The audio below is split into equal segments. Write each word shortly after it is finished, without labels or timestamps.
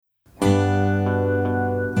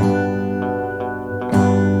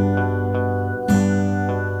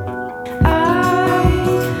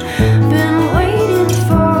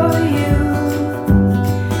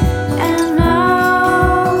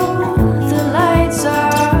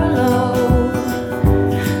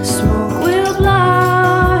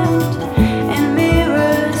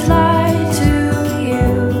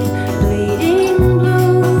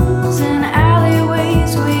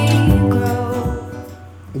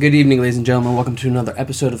Good evening, ladies and gentlemen. Welcome to another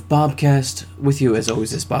episode of Bobcast. With you, as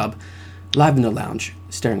always, is Bob, live in the lounge,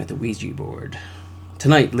 staring at the Ouija board.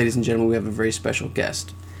 Tonight, ladies and gentlemen, we have a very special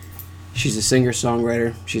guest. She's a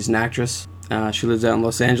singer-songwriter. She's an actress. She lives out in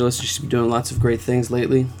Los Angeles. She's been doing lots of great things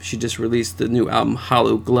lately. She just released the new album,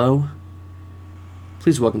 Hollow Glow.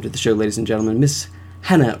 Please welcome to the show, ladies and gentlemen, Miss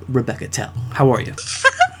Hannah Rebecca Telle. How are you?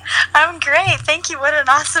 I'm great. Thank you. What an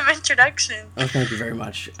awesome introduction. Oh, thank you very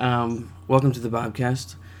much. Welcome to the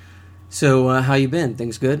Bobcast. So, how you been?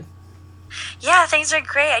 Things good? Yeah, things are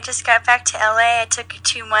great. I just got back to LA. I took a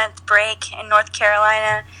 2-month break in North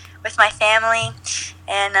Carolina with my family,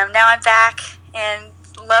 and now I'm back and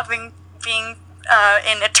loving being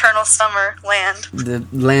in eternal summer land. The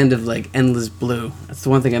land of, endless blue. That's the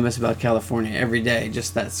one thing I miss about California every day,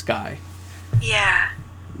 just that sky. Yeah.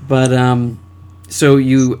 But, so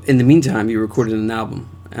you, in the meantime, you recorded an album.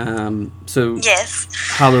 Yes.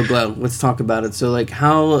 Hollow Glow. Let's talk about it. So,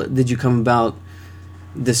 how did you come about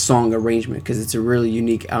this song arrangement? Because it's a really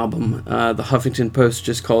unique album. The Huffington Post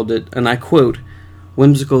just called it, and I quote,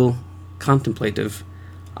 whimsical, contemplative,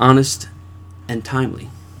 honest, and timely.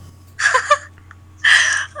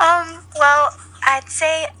 Well, I'd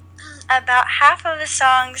say about half of the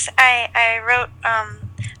songs I wrote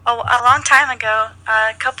a long time ago,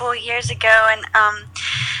 a couple of years ago, and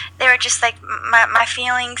they were just my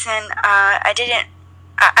feelings, and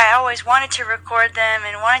I always wanted to record them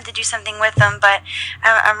and wanted to do something with them, but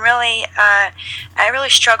I really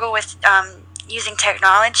struggle with using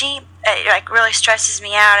technology. It really stresses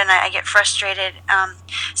me out, and I get frustrated.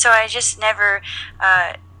 So I just never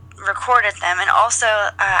recorded them, and also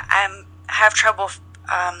I have trouble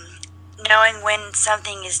knowing when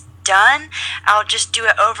something is done. I'll just do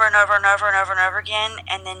it over and over and over and over and over again,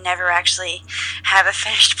 and then never actually have a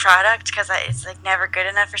finished product because it's never good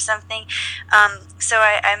enough for something. So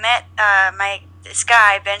I met this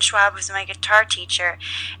guy, Ben Schwab, was my guitar teacher,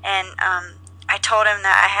 and I told him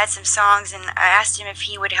that I had some songs, and I asked him if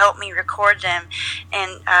he would help me record them,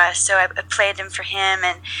 and so I played them for him,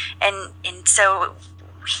 and so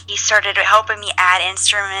he started helping me add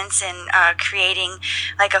instruments and creating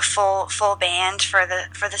a full band for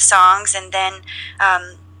the songs. And then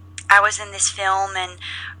I was in this film, and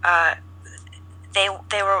I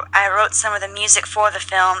wrote some of the music for the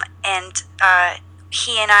film, and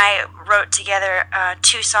he and I wrote together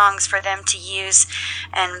 2 songs for them to use,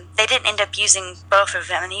 and they didn't end up using both of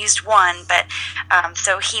them, and they used one, but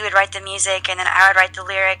so he would write the music, and then I would write the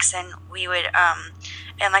lyrics, and we would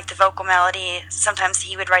and the vocal melody. Sometimes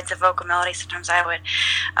he would write the vocal melody, sometimes I would.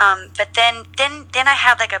 But then I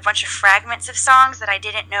had a bunch of fragments of songs that I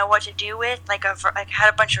didn't know what to do with. I had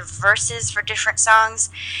a bunch of verses for different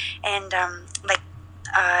songs, and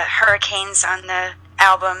Hurricanes on the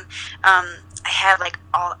album. I had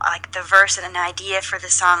all the verse and an idea for the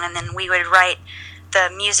song, and then we would write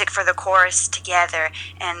the music for the chorus together,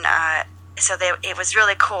 and so it was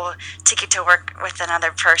really cool to get to work with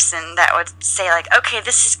another person that would say okay,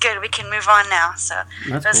 this is good, we can move on now. So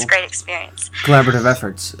that's it was cool. a great experience. Collaborative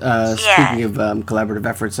efforts. Yeah. Speaking of collaborative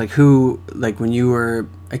efforts, who, when you were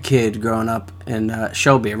a kid growing up in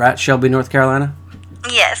Shelby, right? Shelby, North Carolina?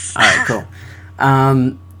 Yes. All right, cool.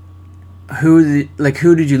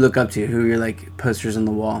 Who did you look up to? Who are your posters on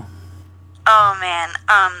the wall? Oh man.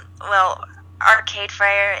 Well, Arcade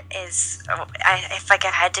Fire is. If I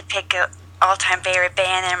had to pick a all-time favorite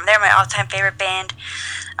band, and they're my all-time favorite band.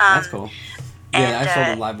 That's cool. Yeah, and, I saw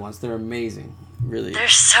them live once. They're amazing. Really. They're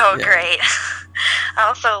so great. I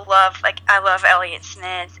also love I love Elliott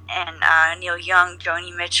Smith and Neil Young,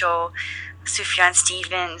 Joni Mitchell, Sufjan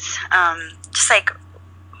Stevens. Just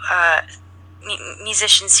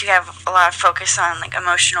musicians who have a lot of focus on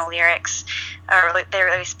emotional lyrics. They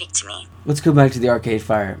really speak to me. Let's go back to the Arcade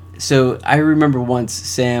Fire. So I remember once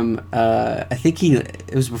Sam, I think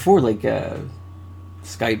it was before Skype,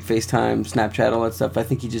 FaceTime, Snapchat, all that stuff. I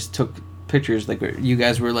think he just took pictures you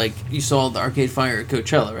guys were you saw the Arcade Fire at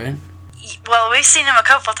Coachella, right? Well, we've seen them a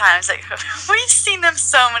couple times. We've seen them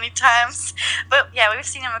so many times. But yeah, we've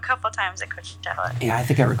seen them a couple times at Coachella. Yeah, I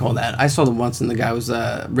think I recall that. I saw them once, and the guy was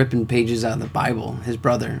ripping pages out of the Bible. His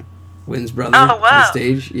brother, Wynn's brother, oh, wow. on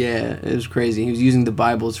stage. Yeah, it was crazy. He was using the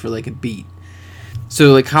Bibles for a beat.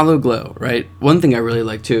 So Hollow Glow, right? One thing I really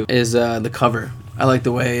like too is the cover. I like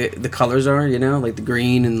the way the colors are, the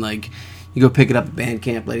green, and you go pick it up at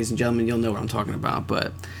Bandcamp, ladies and gentlemen, you'll know what I'm talking about.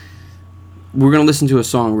 But we're going to listen to a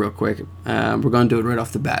song real quick. We're going to do it right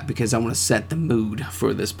off the bat because I want to set the mood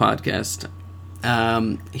for this podcast.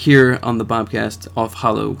 Here on the Bobcast off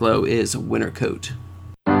Hollow Glow is Winter Coat.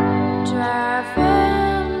 Driving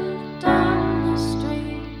down the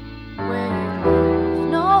street where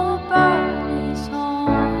nobody's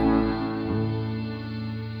home.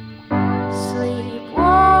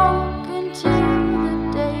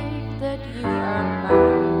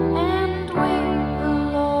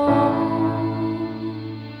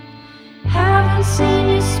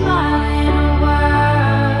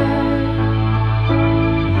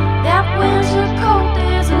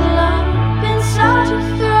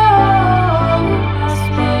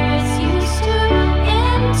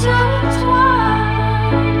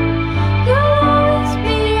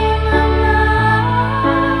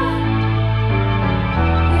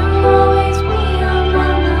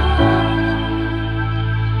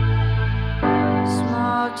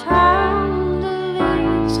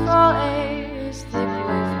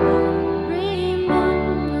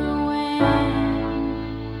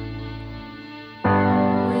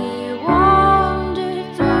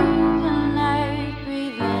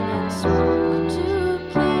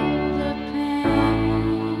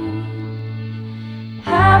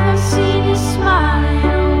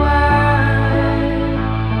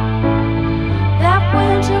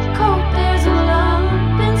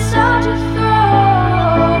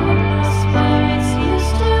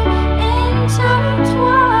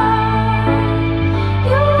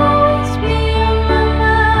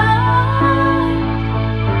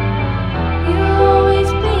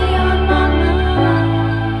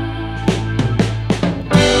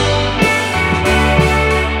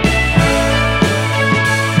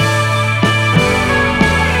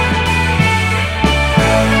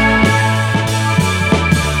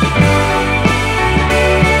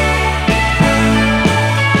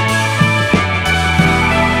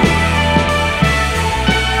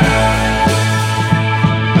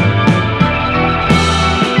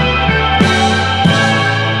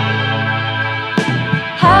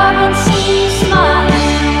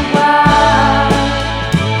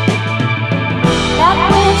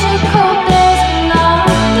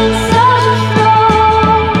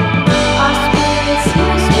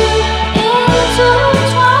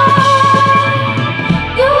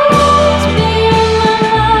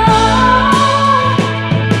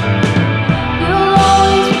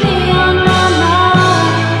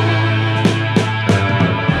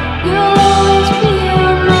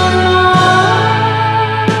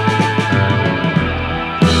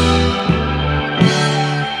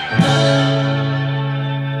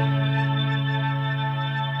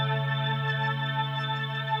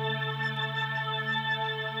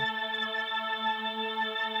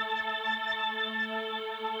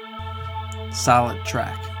 Solid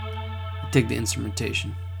track. Dig the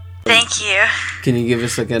instrumentation. Thank you. Can you give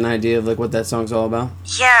us like an idea of like what that song's all about?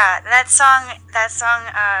 Yeah, that song.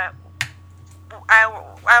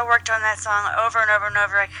 I worked on that song over and over and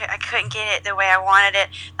over. I couldn't get it the way I wanted it.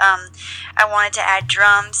 I wanted to add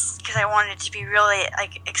drums because I wanted it to be really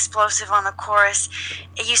like explosive on the chorus.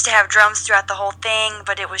 It used to have drums throughout the whole thing,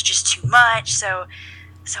 but it was just too much. So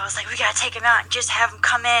I was like, we gotta take them out and just have them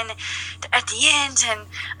come in at the end. And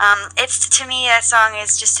it's, to me, that song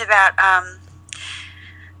is just about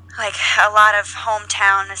like a lot of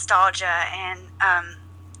hometown nostalgia and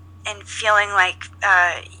feeling like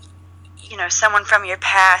someone from your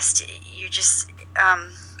past, you're just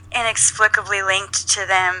inexplicably linked to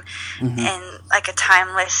them in like a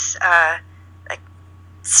timeless, like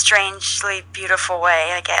strangely beautiful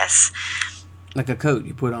way, I guess. Like a coat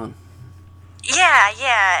you put on.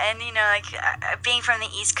 Yeah, and like being from the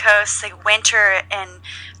East Coast, like winter and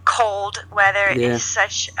cold weather is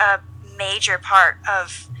such a major part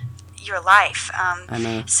of your life. I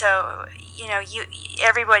know. So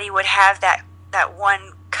everybody would have that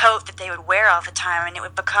one coat that they would wear all the time, and it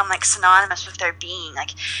would become like synonymous with their being.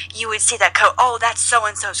 Like you would see that coat, oh, that's so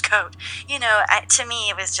and so's coat. To me,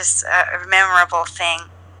 it was just a memorable thing.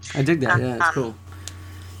 I dig that. Yeah, it's cool.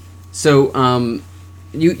 So,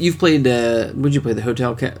 you've played. Would you play the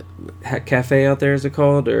Hotel Cafe out there? Is it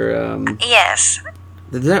called or? Yes.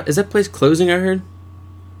 Is that place closing? I heard.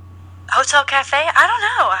 Hotel Cafe? I don't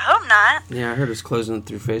know. I hope not. Yeah, I heard it's closing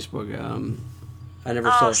through Facebook. I never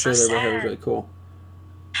saw a show there, but I heard it was really cool.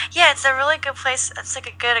 Yeah, it's a really good place. It's like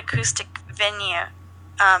a good acoustic venue.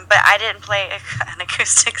 But I didn't play an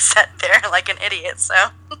acoustic set there like an idiot. So.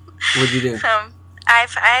 What'd you do? I'd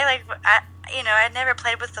never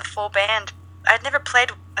played with the full band. I'd never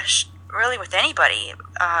played really with anybody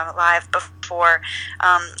live before,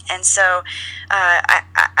 and so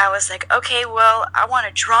I was like, okay, well, I want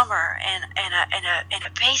a drummer and a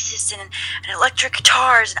bassist and electric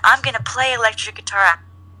guitars, and I'm gonna play electric guitar.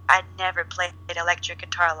 I'd never played electric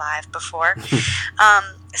guitar live before,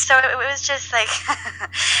 so it was just like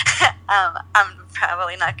I'm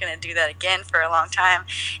probably not gonna do that again for a long time.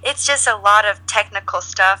 It's just a lot of technical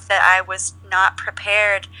stuff that I was not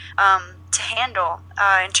prepared to handle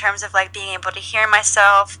in terms of like being able to hear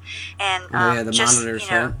myself and the just monitors,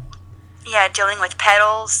 right? Yeah, dealing with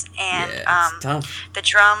pedals and the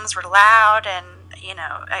drums were loud, and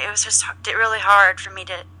it was just really hard for me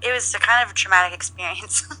to. It was a kind of a traumatic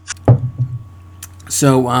experience.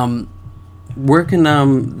 So, where can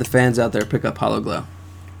the fans out there pick up Hollow Glow?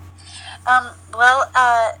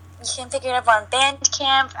 You can pick it up on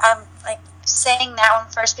Bandcamp. I'm like saying that one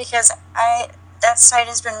first because that site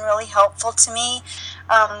has been really helpful to me,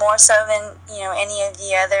 more so than any of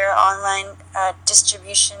the other online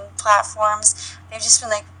distribution platforms. They've just been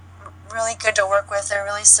like really good to work with. They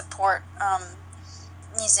really support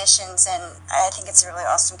musicians, and I think it's a really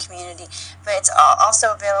awesome community. But it's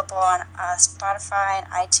also available on Spotify and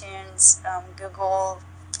iTunes, Google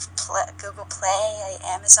Play,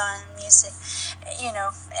 Amazon Music.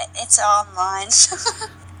 It's all online.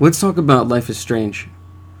 Let's talk about Life is Strange.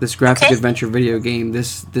 This graphic adventure video game,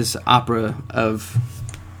 this opera of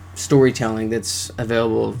storytelling that's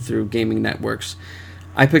available through gaming networks.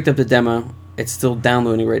 I picked up the demo. It's still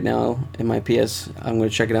downloading right now in my PS. I'm going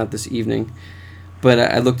to check it out this evening. But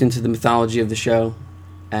I looked into the mythology of the show,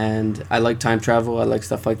 and I like time travel. I like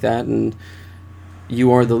stuff like that, and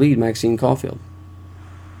you are the lead, Maxine Caulfield.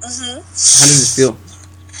 Mm-hmm. How does it feel?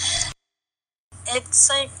 It's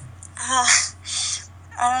like, I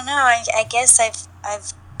don't know. I guess I've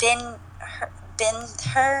been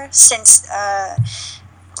her since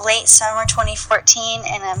late summer 2014,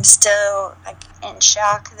 and I'm still like in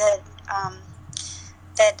shock that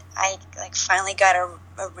I like finally got a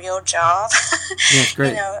real job. Yeah, it's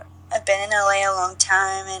great. I've been in LA a long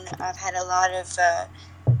time, and I've had a lot of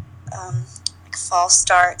like false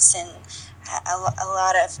starts, and a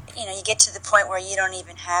lot of you get to the point where you don't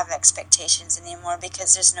even have expectations anymore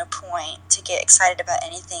because there's no point to get excited about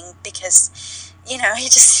anything because you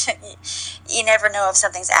just you never know if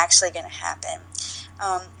something's actually going to happen.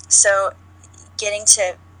 So getting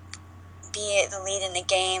to be the lead in a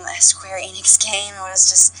game, a Square Enix game, was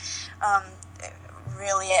just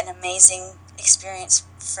really an amazing experience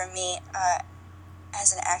for me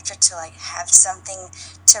as an actor to like have something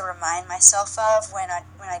to remind myself of when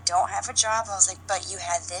I don't have a job. I was like, but you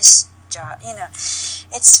had this job.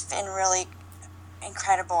 It's been really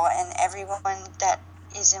incredible, and everyone that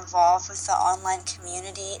is involved with the online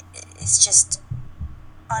community is just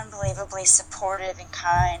unbelievably supportive and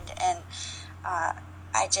kind, and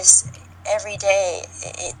I just every day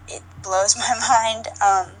it blows my mind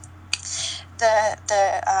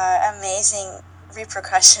the amazing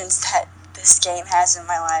repercussions that this game has in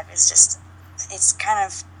my life is just, it's kind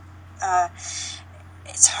of,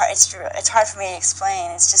 it's hard for me to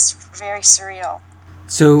explain. It's just very surreal.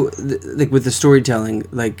 So, like with the storytelling,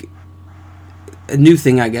 like a new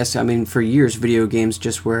thing, I guess. I mean, for years, video games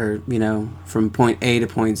just were, from point A to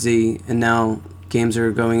point Z, and now games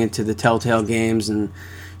are going into the Telltale games and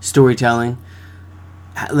storytelling.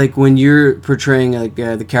 Like when you're portraying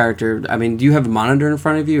the character, I mean, do you have a monitor in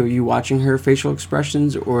front of you? Are you watching her facial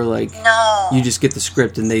expressions, or like No. you just get the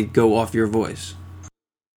script and they go off your voice?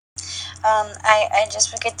 I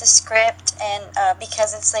just would get the script, and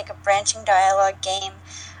because it's like a branching dialogue game,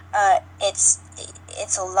 it's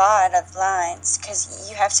a lot of lines because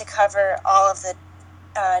you have to cover all of the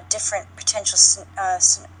different potential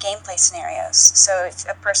gameplay scenarios. So if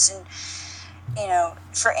a person,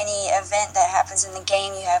 for any event that happens in the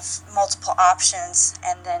game, you have multiple options,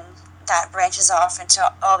 and then that branches off into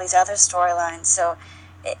all these other storylines. So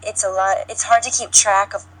it's a lot. It's hard to keep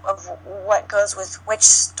track of what goes with which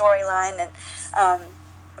storyline, and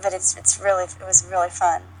but it was really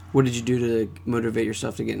fun. What did you do to motivate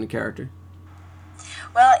yourself to get into character?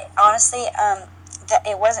 Well, honestly, that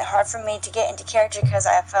it wasn't hard for me to get into character because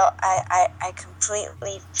I felt I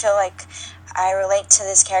completely feel like I relate to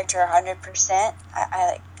this character 100%.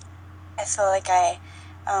 I feel like I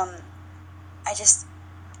just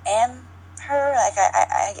am her. Like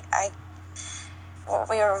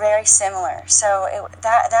we were very similar. So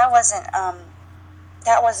that wasn't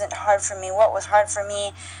hard for me. What was hard for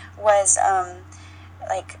me was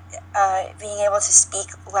being able to speak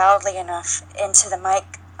loudly enough into the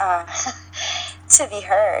mic to be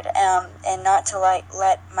heard, and not to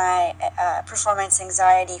let my performance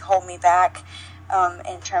anxiety hold me back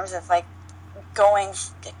in terms of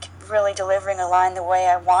really delivering a line the way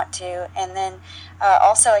I want to. And then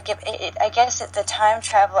also I guess that the time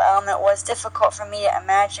travel element was difficult for me to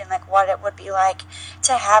imagine what it would be like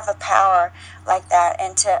to have a power like that,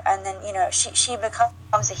 and then she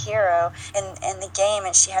becomes a hero in the game,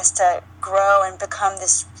 and she has to grow and become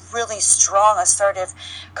this really strong, assertive,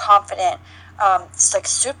 confident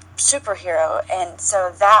superhero. And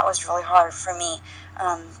so that was really hard for me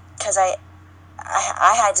because I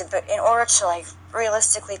had to, in order to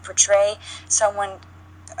realistically portray someone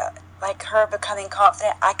like her becoming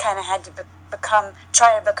confident, I kind of had to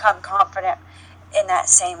try to become confident in that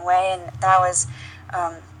same way. And that was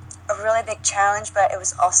a really big challenge, but it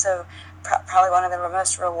was also probably one of the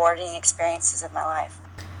most rewarding experiences of my life.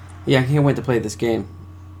 Yeah, I can't wait to play this game.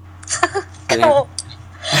 Cool.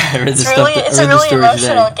 It's a really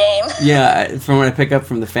emotional game. Yeah, from what I pick up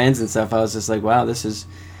from the fans and stuff, I was just like, wow, it's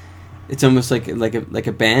almost like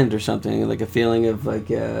a band or something, like a feeling of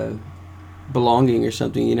belonging or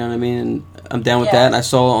something, you know what I mean? And I'm down with that. And I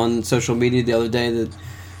saw on social media the other day that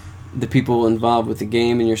the people involved with the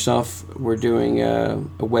game and yourself were doing a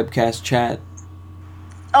webcast chat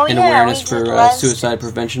in awareness for Suicide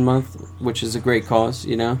Prevention Month, which is a great cause,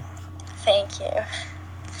 Thank you.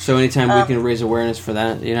 So anytime we can raise awareness for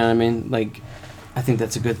that, you know what I mean? I think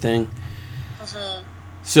that's a good thing. Mm-hmm.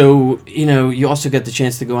 So, you also get the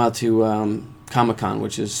chance to go out to Comic-Con,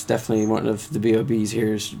 which is definitely one of the BOB's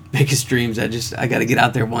here's biggest dreams. I got to get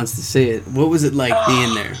out there once to see it. What was it like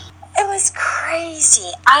being there? It was crazy.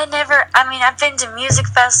 I've been to music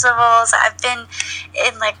festivals. I've been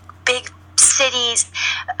in big cities.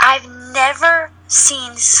 I've never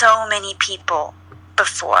seen so many people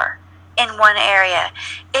before in one area.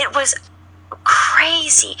 It was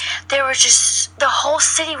crazy. There was the whole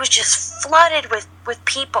city was just flooded with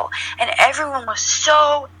people, and everyone was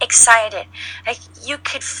so excited. You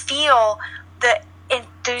could feel the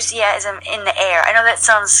enthusiasm in the air. I know that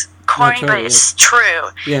sounds corny, but it's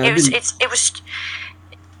true. Yeah, it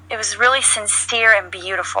was really sincere and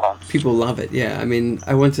beautiful. People love it. Yeah, I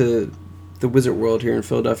went to the Wizard World here in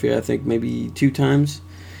Philadelphia, I think maybe 2 times.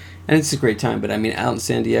 And it's a great time, but out in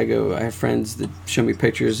San Diego, I have friends that show me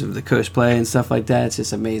pictures of the cosplay and stuff like that. It's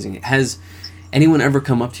just amazing. Has anyone ever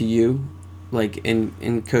come up to you,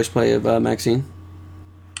 in cosplay of Maxine?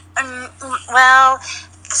 Well,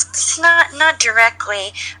 it's not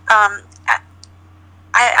directly.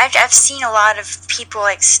 I've seen a lot of people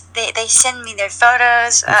they send me their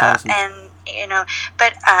photos, awesome. and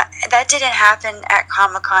but that didn't happen at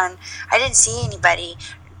Comic-Con. I didn't see anybody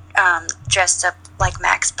dressed up like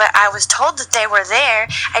Max, but I was told that they were there.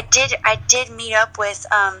 I did meet up with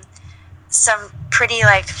some pretty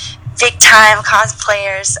big time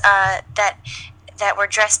cosplayers that were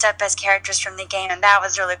dressed up as characters from the game, and that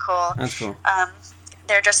was really cool. That's cool.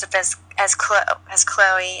 They're dressed up as as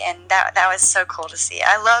Chloe, and that was so cool to see.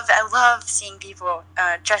 I love seeing people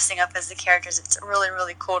dressing up as the characters. It's really,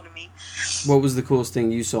 really cool to me. What was the coolest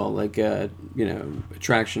thing you saw? Like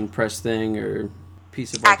attraction, press thing, or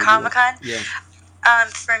piece of art at Comic-Con? Yeah.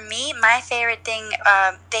 For me, my favorite thing,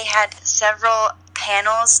 they had several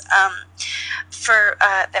panels where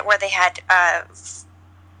they had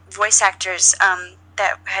voice actors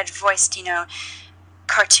that had voiced,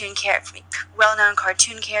 well-known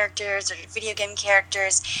cartoon characters or video game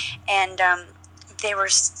characters, and they were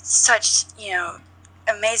such,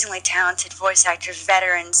 amazingly talented voice actors,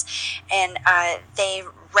 veterans, and they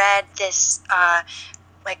read this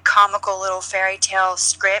comical little fairy tale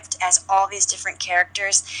script as all these different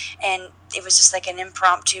characters, and it was just like an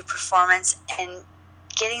impromptu performance, and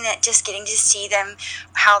getting to see them,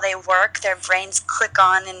 how they work, their brains click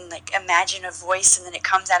on and imagine a voice, and then it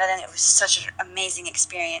comes out of them. It was such an amazing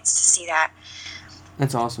experience to see that.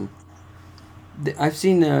 That's awesome. I've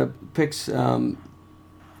seen pics.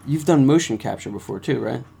 You've done motion capture before too,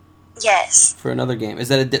 right? Yes. For another game. Is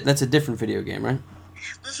that that's a different video game, right?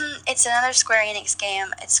 Mm-hmm. It's another Square Enix game.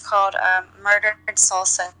 It's called Murdered Soul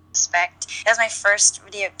Suspect. That was my first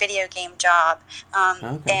video game job,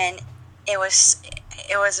 Okay. and it was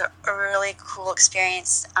a really cool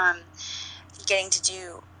experience getting to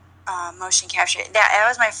do motion capture. That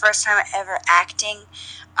was my first time ever acting,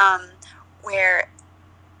 where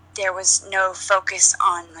there was no focus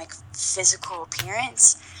on physical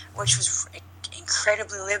appearance, which was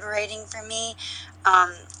incredibly liberating for me.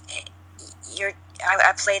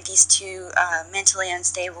 I played these two mentally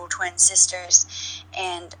unstable twin sisters,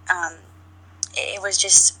 and it was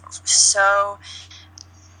just so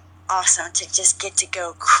awesome to just get to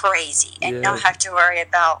go crazy and not have to worry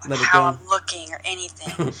about how I'm looking or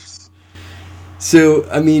anything. So,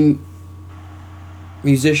 I mean,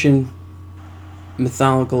 musician,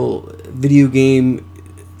 mythological, video game,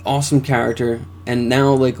 awesome character, and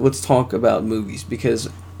now, let's talk about movies, because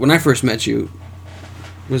when I first met you,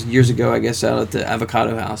 it was years ago, I guess, out at the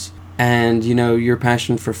Avocado House, and, your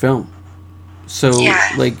passion for film. So,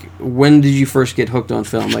 when did you first get hooked on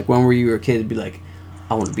film? When were you a kid to be like,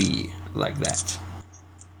 I want to be like that?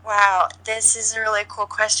 Wow, this is a really cool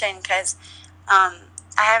question, because I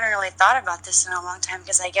haven't really thought about this in a long time,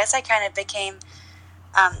 because I guess I kind of became,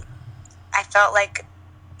 I felt like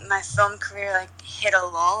my film career hit a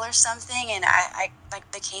lull or something, and I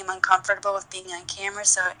became uncomfortable with being on camera,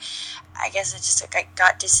 so I guess I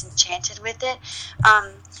got disenchanted with it.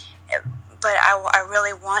 But I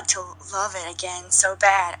really want to love it again so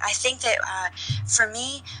bad. I think that for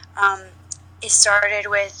me, it started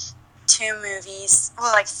with two movies.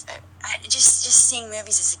 Well, just seeing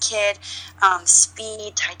movies as a kid.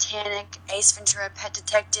 Speed, Titanic, Ace Ventura, Pet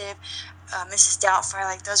Detective, Mrs.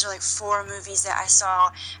 Doubtfire. Those are four movies that I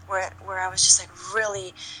saw where I was just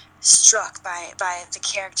really struck by the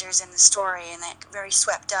characters and the story, and very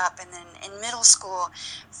swept up. And then in middle school,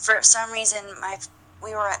 for some reason,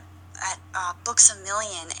 we were at Books A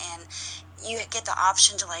Million, and you get the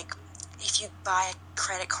option to if you buy a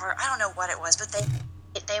credit card, I don't know what it was, but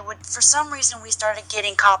they would, for some reason, we started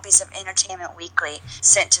getting copies of Entertainment Weekly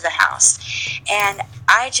sent to the house, and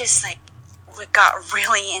I just got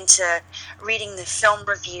really into reading the film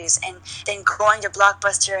reviews, and then going to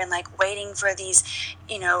Blockbuster and waiting for these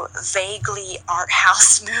vaguely art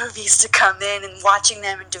house movies to come in, and watching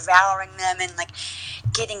them and devouring them, and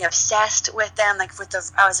getting obsessed with them.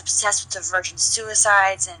 I was obsessed with the Virgin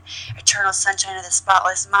Suicides and Eternal Sunshine of the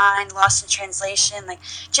Spotless Mind, Lost in Translation,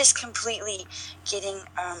 just completely getting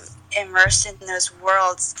immersed in those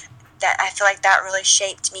worlds. That I feel that really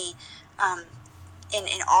shaped me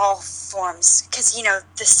in all forms, because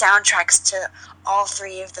the soundtracks to all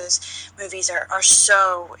three of those movies are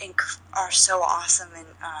so awesome and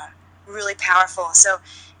really powerful. So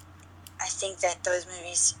I think that those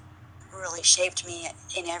movies really shaped me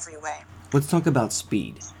in every way. Let's talk about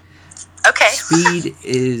Speed. Okay. Speed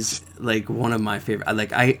is one of my favorite.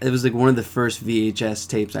 It was one of the first VHS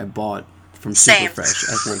tapes I bought from Superfresh,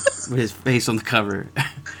 I think, with his face on the cover.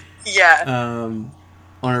 Yeah.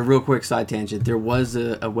 On a real quick side tangent, there was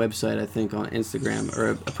a website, I think, on Instagram, or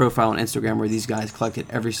a profile on Instagram, where these guys collected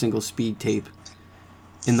every single Speed tape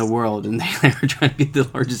in the world, and they were trying to get the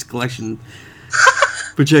largest collection.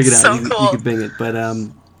 But check it out, so you could bing it. But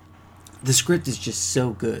the script is just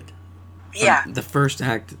so good. Yeah. The first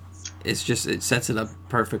act is just, it sets it up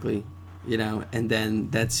perfectly, and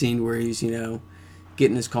then that scene where he's,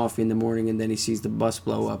 getting his coffee in the morning, and then he sees the bus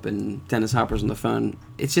blow up, and Dennis Hopper's on the phone.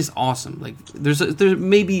 It's just awesome. There's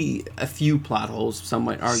maybe a few plot holes, some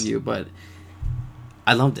might argue, but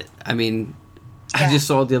I loved it. I mean, I just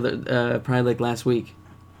saw it the other, probably last week,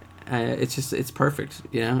 It's perfect,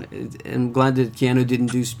 you know. I'm glad that Keanu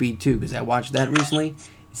didn't do Speed 2, because I watched that recently.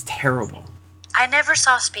 It's terrible. I never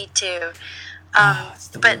saw Speed 2. It's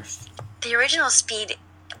the but worst. The original Speed,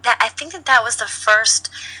 I think that was the first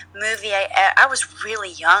movie I was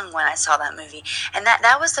really young when I saw that movie, and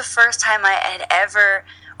that was the first time I had ever,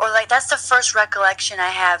 or like that's the first recollection I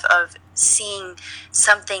have of seeing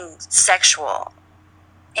something sexual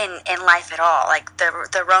in life at all, like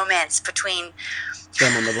the romance between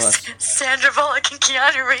Them on the bus. Sandra Bullock and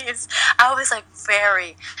Keanu Reeves. I was like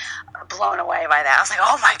very blown away by that. I was like,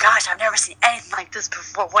 oh my gosh, I've never seen anything like this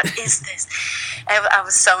before. What is this? And I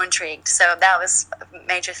was so intrigued. So that was a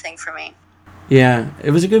major thing for me. Yeah,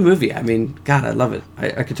 it was a good movie. I mean, God, I love it.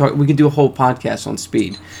 I could talk. We could do a whole podcast on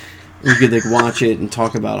Speed. We could like watch it and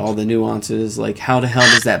talk about all the nuances, like how the hell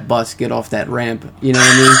does that bus get off that ramp? You know what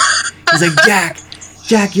I mean? He's like,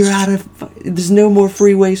 Jack, you're out of. There's no more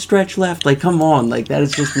freeway stretch left. Like, come on, like that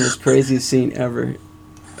is just the most craziest scene ever.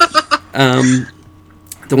 The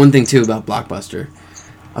one thing too about Blockbuster,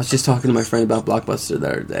 I was just talking to my friend about Blockbuster the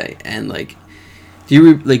other day, and like, do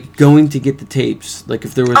you like going to get the tapes? Like,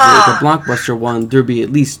 if there was like a Blockbuster one, there'd be at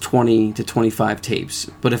least 20 to 25 tapes.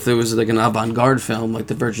 But if there was like an avant-garde film, like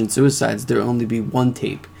the Virgin Suicides, there'd only be one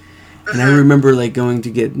tape. And I remember like going to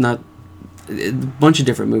get a bunch of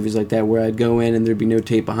different movies like that, where I'd go in and there'd be no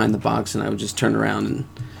tape behind the box, and I would just turn around and,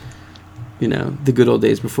 you know, the good old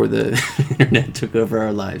days before the internet took over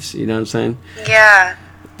our lives. You know what I'm saying? Yeah.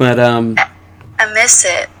 But I miss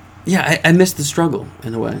it. Yeah, I miss the struggle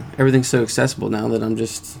in a way. Everything's so accessible now that I'm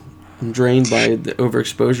drained by the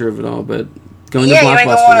overexposure of it all. But going to Blockbuster, you don't even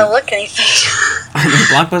want to look anything. I mean,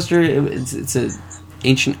 Blockbuster, it's an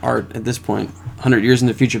ancient art at this point. 100 years in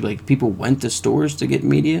the future, like people went to stores to get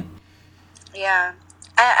media. Yeah.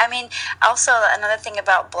 I mean, also another thing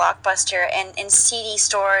about Blockbuster and CD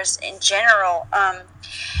stores in general,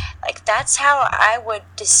 like that's how I would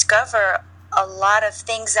discover a lot of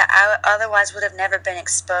things that I otherwise would have never been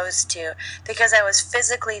exposed to, because I was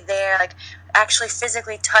physically there, like actually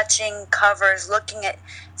physically touching covers, looking at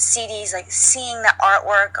CDs, like seeing the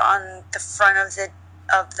artwork on the front of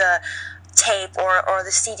the tape or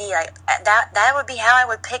the CD, like that would be how I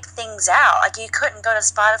would pick things out. Like you couldn't go to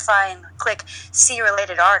Spotify and click see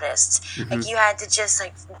related artists. Like you had to just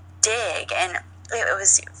like dig, and it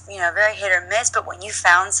was, you know, very hit or miss. But when you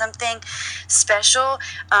found something special,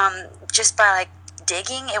 just by like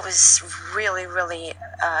digging, it was really, really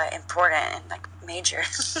important and like major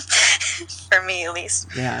for me at least.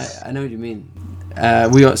 Yeah, I know what you mean.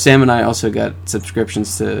 Sam and I also got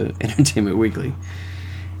subscriptions to Entertainment Weekly.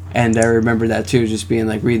 And I remember that too, just being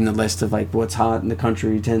like reading the list of like what's hot in the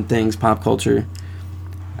country, 10 things, pop culture.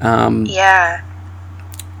 Yeah.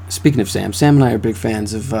 Speaking of Sam and I are big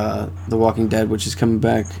fans of The Walking Dead, which is coming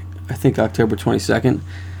back, I think, October 22nd.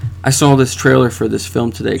 I saw this trailer for this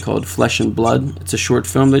film today called Flesh and Blood. It's a short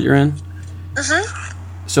film that you're in.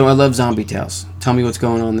 Mm-hmm. So I love zombie tales. Tell me what's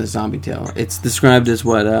going on in this zombie tale. It's described as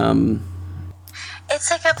what?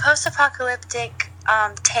 It's like a post-apocalyptic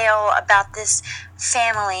tale about this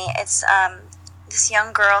family. It's this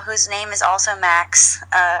young girl whose name is also Max,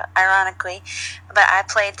 ironically, but I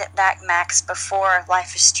played that Max before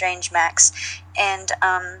Life is Strange Max, and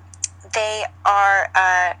they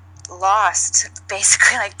are lost,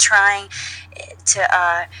 basically, like trying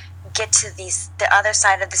to get to the other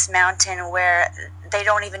side of this mountain where they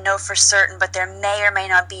don't even know for certain, but there may or may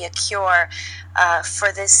not be a cure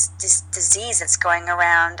for this disease that's going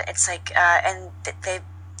around. It's like, and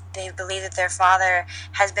they believe that their father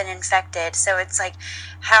has been infected. So it's like,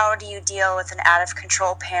 how do you deal with an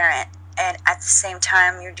out-of-control parent? And at the same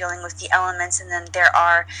time, you're dealing with the elements, and then there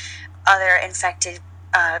are other infected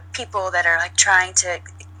people that are like trying to,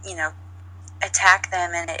 you know, attack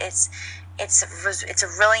them. And it's a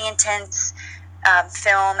really intense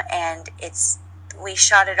film, and we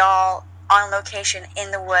shot it all on location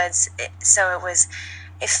in the woods, so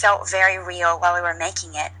it felt very real while we were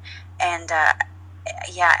making it. And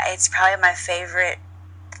yeah, it's probably my favorite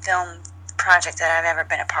film project that I've ever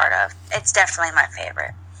been a part of. It's definitely my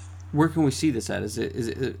favorite. Where can we see this at?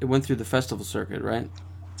 It went through the festival circuit, right?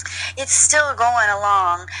 It's still going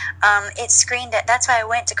along. It screened at, that's why I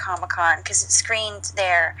went to Comic-Con, because it screened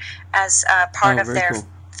there as part of their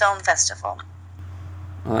film festival.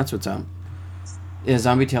 Oh, that's what's up. Yeah,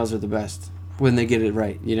 zombie tales are the best when they get it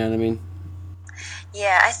right. You know what I mean?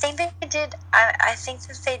 Yeah, I think they did. I think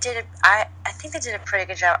they did a pretty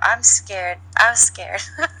good job. I'm scared. I was scared.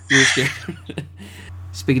 You were scared.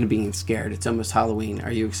 Speaking of being scared, it's almost Halloween.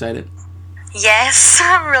 Are you excited? Yes,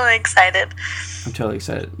 I'm really excited. I'm totally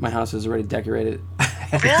excited. My house is already decorated.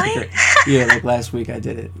 Really? Yeah, like last week I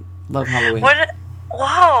did it. Love Halloween.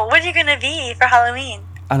 Whoa, what are you gonna be for Halloween?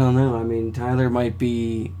 I don't know. I mean,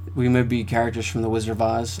 we might be characters from The Wizard of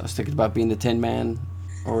Oz. I was thinking about being the Tin Man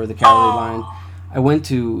or the Cowardly Lion. Oh, I went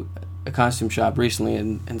to a costume shop recently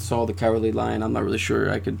and saw the Cowardly Lion. I'm not really sure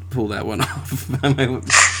I could pull that one off. I might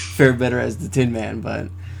fare better as the Tin Man, but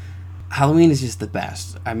Halloween is just the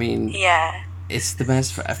best. I mean, yeah. it's the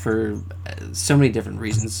best for so many different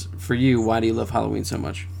reasons. For you, why do you love Halloween so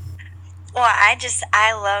much? Well,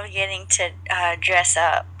 I love getting to dress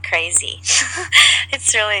up crazy.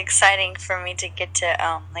 It's really exciting for me to get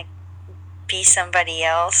to like be somebody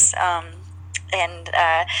else, and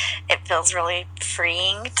it feels really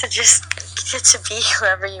freeing to just get to be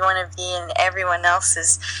whoever you want to be, and everyone else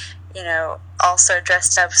is, also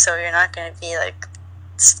dressed up, so you're not going to be like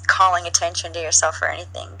calling attention to yourself or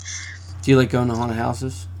anything. Do you like going to haunted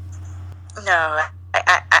houses? No,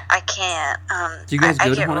 I can't. Do you guys go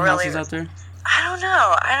to get haunted really, houses out there? I don't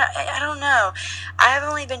know. I don't know. I've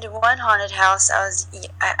only been to one haunted house.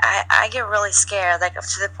 I get really scared, like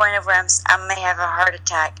to the point of where I may have a heart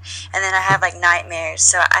attack, and then I have like nightmares.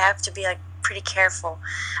 So I have to be like pretty careful.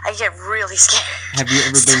 I get really scared. Have you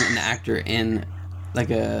ever been an actor in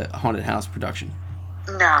like a haunted house production?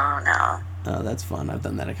 No. Oh, that's fun. I've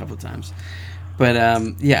done that a couple of times. But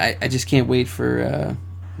yeah, I just can't wait for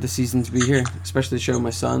the season to be here, especially to show my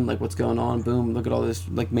son like what's going on. Boom, look at all this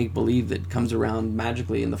like make believe that comes around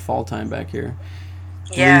magically in the fall time back here.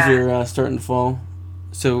 Yeah. The leaves are starting to fall.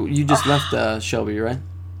 So you just left Shelby, right?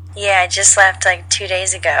 Yeah, I just left like 2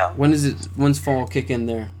 days ago. When's fall kick in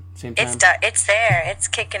there? Same time? It's there. It's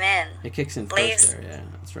kicking in. It kicks in Leaves. first there, yeah.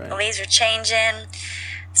 That's right. The leaves are changing.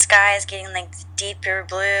 Sky is getting like deeper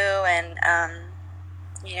blue, and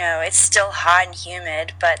it's still hot and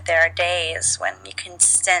humid, but there are days when you can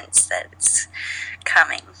sense that it's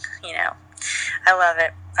coming. I love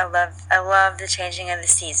it. I love the changing of the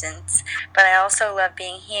seasons, but I also love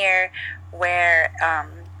being here where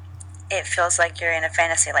it feels like you're in a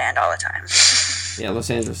fantasy land all the time. Yeah, Los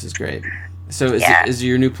Angeles is great. So is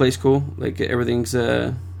your new place cool? Like everything's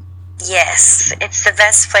Yes, it's the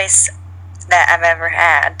best place that I've ever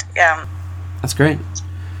had. That's great.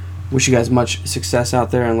 Wish you guys much success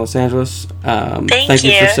out there in Los Angeles. Thank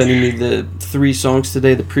you you for sending me the 3 songs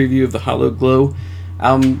today, the preview of the Hollow Glow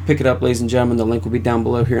album. Pick it up, ladies and gentlemen. The link will be down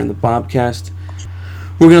below here in the Bobcast.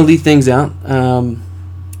 We're going to lead things out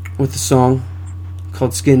with a song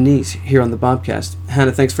called Skin Knees here on the Bobcast.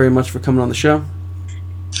 Hannah, thanks very much for coming on the show.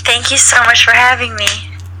 Thank you so much for having me.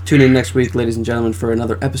 Tune in next week, ladies and gentlemen, for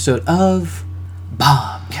another episode of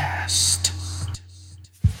Bobcast.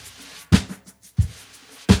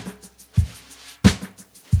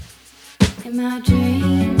 In my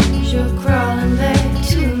dreams, you're crawling back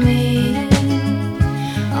to me.